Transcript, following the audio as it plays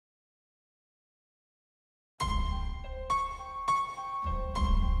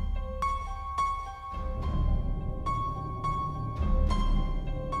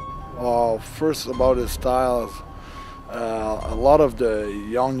First about his styles, a lot of the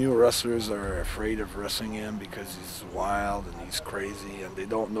young new wrestlers are afraid of wrestling him because he's wild and he's crazy, and they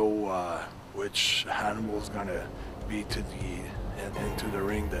don't know which Hannibal's gonna be into the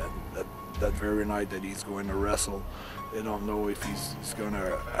ring that very night that he's going to wrestle. They don't know if he's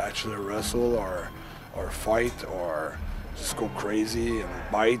gonna actually wrestle or fight or just go crazy and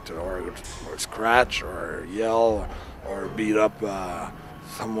bite or scratch or yell or beat up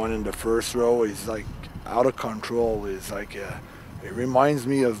someone in the first row. He's like out of control. It's like it reminds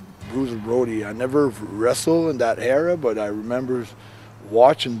me of Bruiser Brody. I never wrestled in that era, but I remember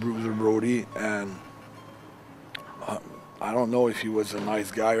watching Bruiser Brody, and I don't know if he was a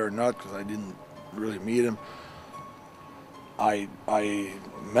nice guy or not because I didn't really meet him. I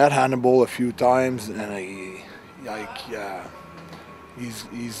met Hannibal a few times, and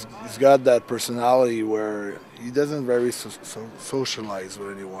he's got that personality where he doesn't very socialize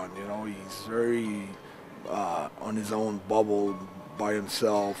with anyone. You know, he's very on his own bubble, by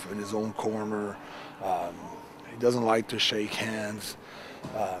himself in his own corner. He doesn't like to shake hands.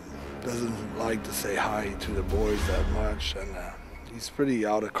 Doesn't like to say hi to the boys that much, and he's pretty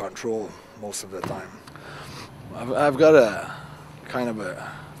out of control most of the time. I've got a kind of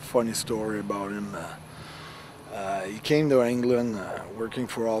a funny story about him. He came to England working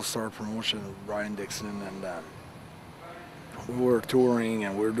for All Star Promotion, Brian Dixon, and we were touring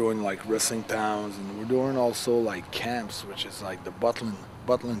and we were doing like wrestling towns, and we're doing also like camps, which is like the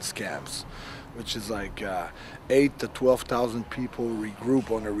Butlins camps, which is like 8,000 to 12,000 people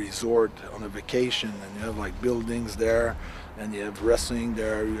regroup on a resort on a vacation, and you have like buildings there, and you have wrestling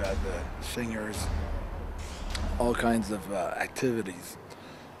there, you have singers, all kinds of activities.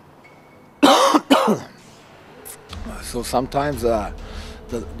 So sometimes the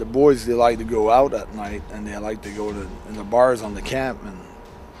boys, they like to go out at night, and they like to go in the bars on the camp, and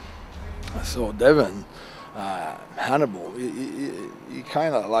so Devin, Hannibal, he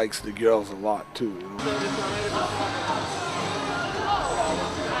kind of likes the girls a lot too. You know?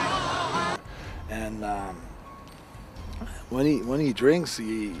 And when he drinks,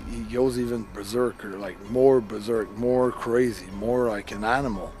 he goes even berserker, like more berserk, more crazy, more like an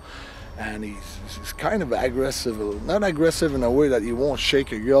animal. And he's kind of aggressive, not aggressive in a way that he won't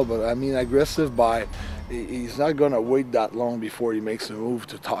shake a girl, but I mean aggressive by he's not gonna wait that long before he makes a move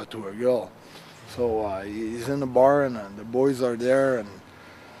to talk to a girl. So he's in the bar, and the boys are there, and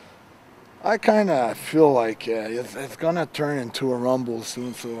I kind of feel like it's gonna turn into a rumble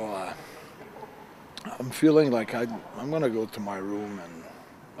soon. So I'm feeling like I'm gonna go to my room, and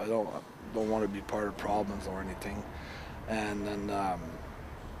I don't want to be part of problems or anything. And then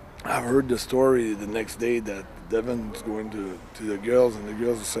I've heard the story the next day that Devin's going to the girls, and the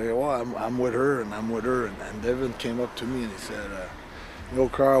girls will say, "Well, I'm with her, and I'm with her." And Devin came up to me and he said, "You know,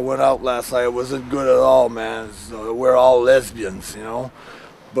 Carl, went out last night. It wasn't good at all, man. So we're all lesbians, you know."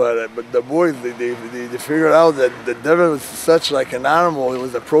 But the boys, they figured out that Devin was such like an animal. He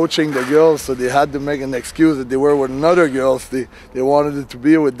was approaching the girls, so they had to make an excuse that they were with another girls. They wanted it to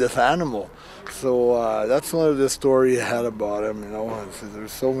be with this animal. So that's one of the story I had about him, you know.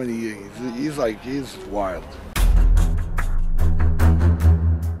 There's so many. He's wild.